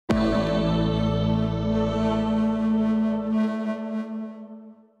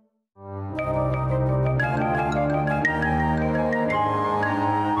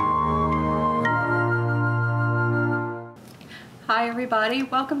everybody,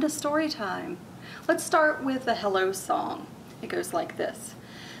 welcome to Storytime. Let's start with the hello song. It goes like this.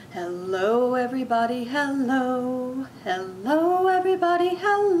 Hello everybody, hello. Hello everybody,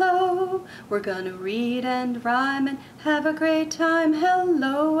 hello. We're gonna read and rhyme and have a great time.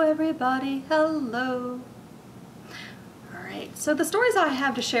 Hello everybody, hello. Alright, so the stories I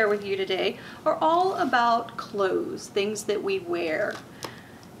have to share with you today are all about clothes, things that we wear.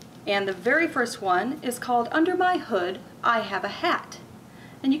 And the very first one is called Under My Hood, I Have a Hat.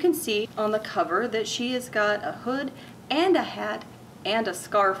 And you can see on the cover that she has got a hood and a hat and a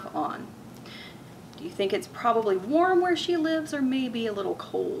scarf on. Do you think it's probably warm where she lives or maybe a little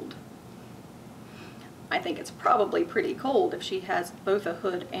cold? I think it's probably pretty cold if she has both a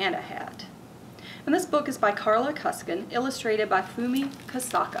hood and a hat. And this book is by Karla Kuskin, illustrated by Fumi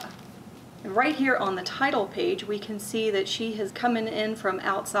Kasaka. And right here on the title page, we can see that she has come in from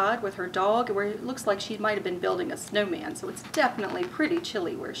outside with her dog, where it looks like she might have been building a snowman, so it's definitely pretty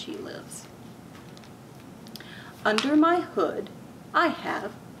chilly where she lives. Under my hood, I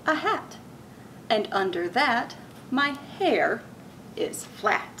have a hat, and under that, my hair is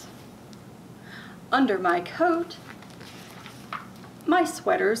flat. Under my coat, my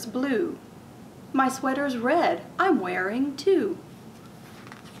sweater's blue. My sweater's red, I'm wearing two.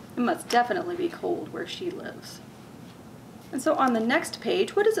 It must definitely be cold where she lives. And so on the next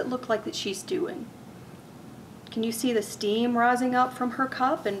page, what does it look like that she's doing? Can you see the steam rising up from her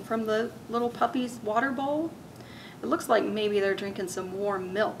cup and from the little puppy's water bowl? It looks like maybe they're drinking some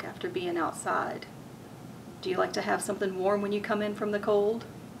warm milk after being outside. Do you like to have something warm when you come in from the cold?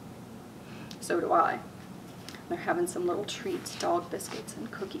 So do I. They're having some little treats, dog biscuits and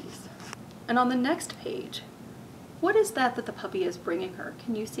cookies. And on the next page, what is that the puppy is bringing her?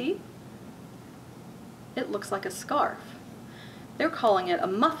 Can you see? It looks like a scarf. They're calling it a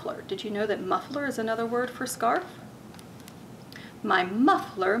muffler. Did you know that muffler is another word for scarf? My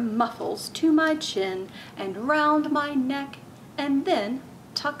muffler muffles to my chin and round my neck and then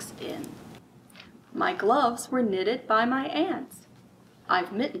tucks in. My gloves were knitted by my aunts.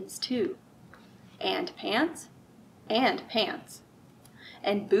 I've mittens too. And pants. And pants.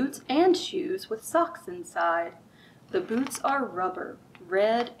 And boots and shoes with socks inside. The boots are rubber,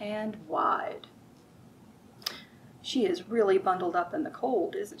 red and wide. She is really bundled up in the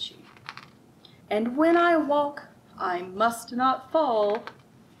cold, isn't she? And when I walk, I must not fall,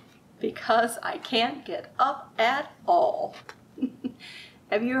 because I can't get up at all.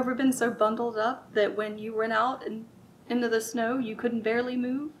 Have you ever been so bundled up that when you went out and into the snow, you couldn't barely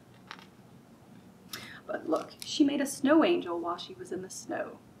move? But look, she made a snow angel while she was in the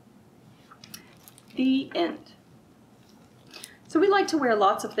snow. The end. So we like to wear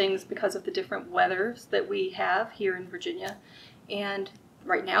lots of things because of the different weathers that we have here in Virginia. And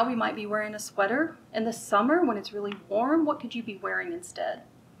right now we might be wearing a sweater. In the summer when it's really warm, what could you be wearing instead?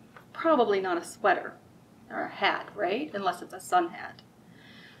 Probably not a sweater or a hat, right? Unless it's a sun hat.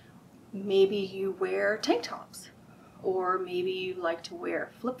 Maybe you wear tank tops, or maybe you like to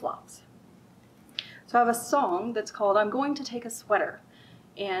wear flip-flops. So I have a song that's called I'm Going to Take a Sweater,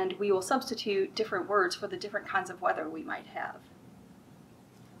 and we will substitute different words for the different kinds of weather we might have.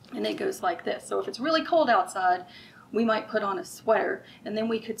 And it goes like this. So if it's really cold outside, we might put on a sweater, and then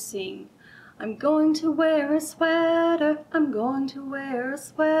we could sing, I'm going to wear a sweater, I'm going to wear a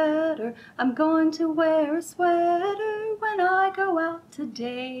sweater, I'm going to wear a sweater when I go out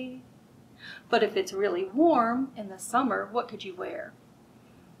today. But if it's really warm in the summer, what could you wear?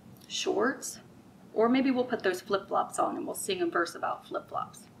 Shorts? Or maybe we'll put those flip-flops on and we'll sing a verse about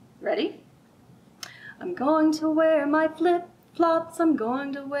flip-flops. Ready? I'm going to wear my flip-flops, I'm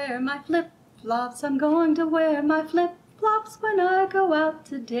going to wear my flip-flops, I'm going to wear my flip-flops when I go out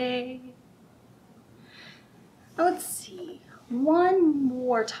today. Now let's see, one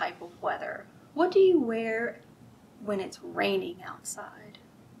more type of weather. What do you wear when it's raining outside?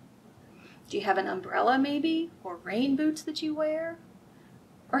 Do you have an umbrella maybe, or rain boots that you wear?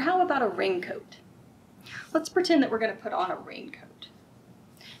 Or how about a raincoat? Let's pretend that we're going to put on a raincoat.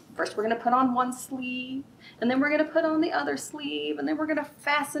 First we're going to put on one sleeve, and then we're going to put on the other sleeve, and then we're going to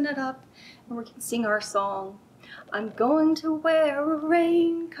fasten it up, and we're going to sing our song. I'm going to wear a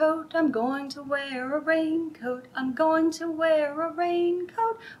raincoat, I'm going to wear a raincoat, I'm going to wear a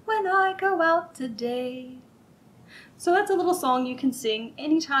raincoat when I go out today. So that's a little song you can sing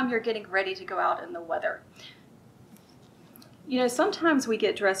anytime you're getting ready to go out in the weather. You know, sometimes we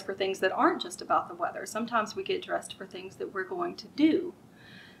get dressed for things that aren't just about the weather. Sometimes we get dressed for things that we're going to do.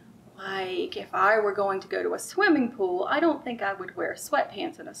 Like if I were going to go to a swimming pool, I don't think I would wear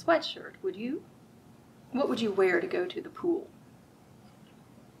sweatpants and a sweatshirt, would you? What would you wear to go to the pool?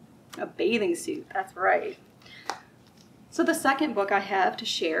 A bathing suit, that's right. So the second book I have to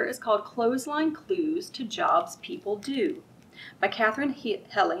share is called Clothesline Clues to Jobs People Do by Kathryn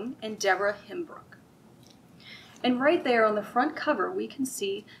Heling and Deborah Hembrook. And right there on the front cover, we can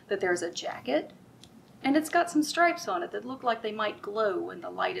see that there's a jacket, and it's got some stripes on it that look like they might glow when the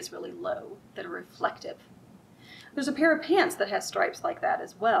light is really low, that are reflective. There's a pair of pants that has stripes like that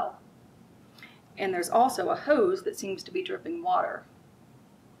as well. And there's also a hose that seems to be dripping water.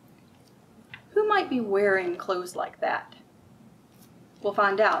 Who might be wearing clothes like that? We'll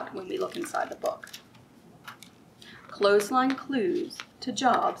find out when we look inside the book. Clothesline Clues to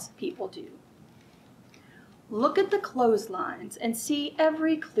Jobs People Do. Look at the clotheslines and see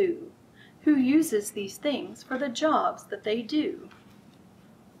every clue. Who uses these things for the jobs that they do?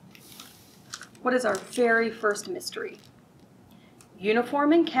 What is our very first mystery?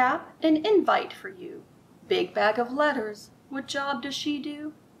 Uniform and cap, an invite for you. Big bag of letters, what job does she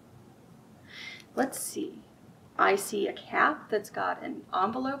do? Let's see. I see a cap that's got an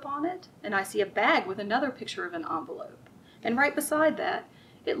envelope on it, and I see a bag with another picture of an envelope. And right beside that,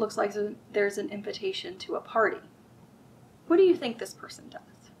 it looks like there's an invitation to a party. What do you think this person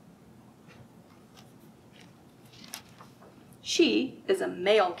does? She is a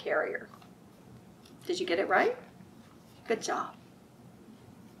mail carrier. Did you get it right? Good job.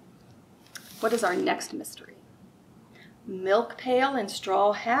 What is our next mystery? Milk pail and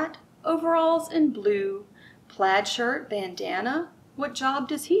straw hat, overalls in blue, plaid shirt, bandana. What job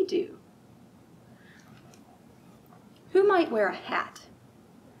does he do? Who might wear a hat?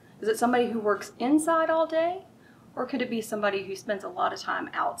 Is it somebody who works inside all day, or could it be somebody who spends a lot of time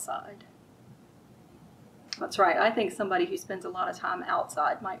outside? That's right, I think somebody who spends a lot of time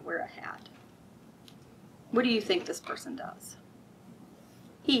outside might wear a hat. What do you think this person does?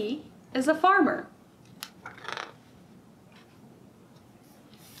 He is a farmer.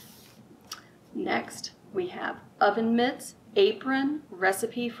 Next, we have oven mitts, apron,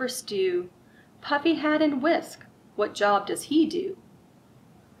 recipe for stew, puffy hat and whisk. What job does he do?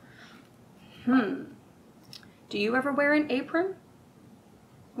 Do you ever wear an apron?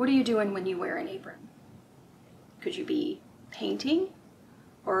 What are you doing when you wear an apron? Could you be painting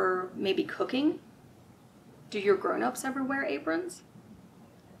or maybe cooking? Do your grown-ups ever wear aprons?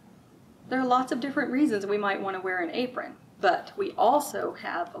 There are lots of different reasons we might want to wear an apron, but we also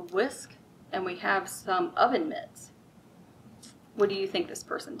have a whisk and we have some oven mitts. What do you think this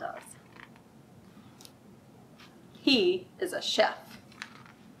person does? He is a chef.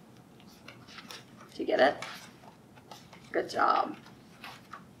 Did you get it? Good job.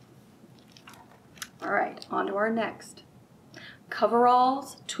 All right, on to our next.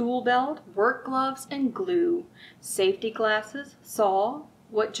 Coveralls, tool belt, work gloves, and glue. Safety glasses, saw.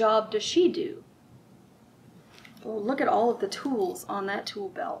 What job does she do? Oh, look at all of the tools on that tool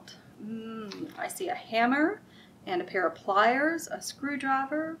belt. I see a hammer and a pair of pliers, a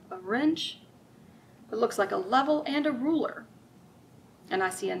screwdriver, a wrench. It looks like a level and a ruler. And I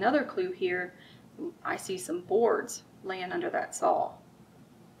see another clue here. I see some boards laying under that saw.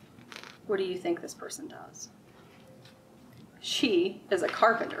 What do you think this person does? She is a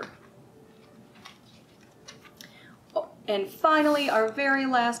carpenter. Oh, and finally, our very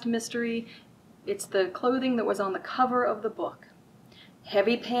last mystery. It's the clothing that was on the cover of the book.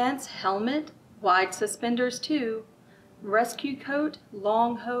 Heavy pants, helmet, wide suspenders too. Rescue coat,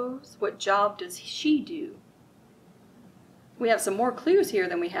 long hose. What job does she do? We have some more clues here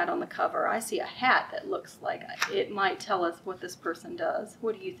than we had on the cover. I see a hat that looks like it might tell us what this person does.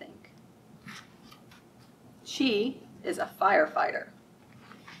 What do you think? She is a firefighter.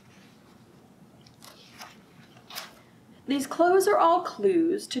 These clothes are all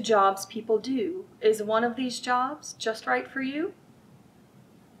clues to jobs people do. Is one of these jobs just right for you?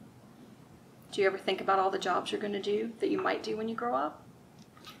 Do you ever think about all the jobs you're going to do that you might do when you grow up?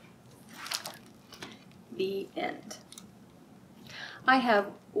 The end. I have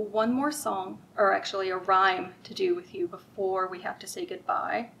one more song, or actually a rhyme, to do with you before we have to say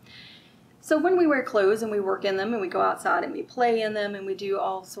goodbye. So when we wear clothes and we work in them and we go outside and we play in them and we do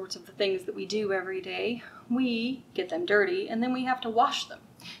all sorts of the things that we do every day, we get them dirty and then we have to wash them.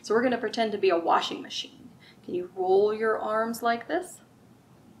 So we're going to pretend to be a washing machine. Can you roll your arms like this?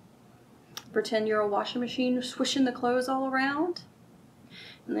 Pretend you're a washing machine, swishing the clothes all around.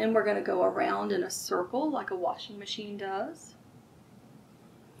 And then we're going to go around in a circle like a washing machine does.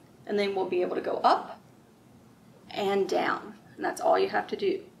 And then we'll be able to go up and down. And that's all you have to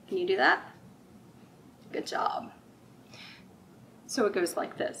do. Can you do that? Good job. So it goes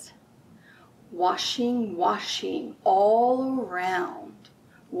like this. Washing, washing all around.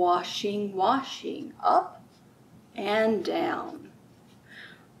 Washing, washing up and down.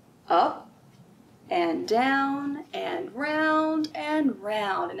 Up and down and round and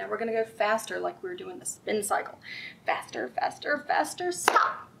round. And now we're gonna go faster like we were doing the spin cycle. Faster, faster, faster,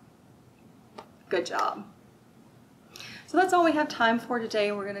 stop. Good job. So that's all we have time for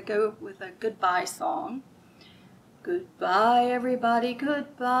today. We're gonna go with a goodbye song. Goodbye, everybody,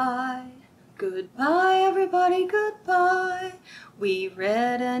 goodbye. Goodbye, everybody, goodbye. We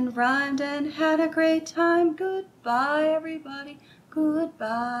read and rhymed and had a great time. Goodbye, everybody,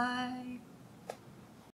 goodbye.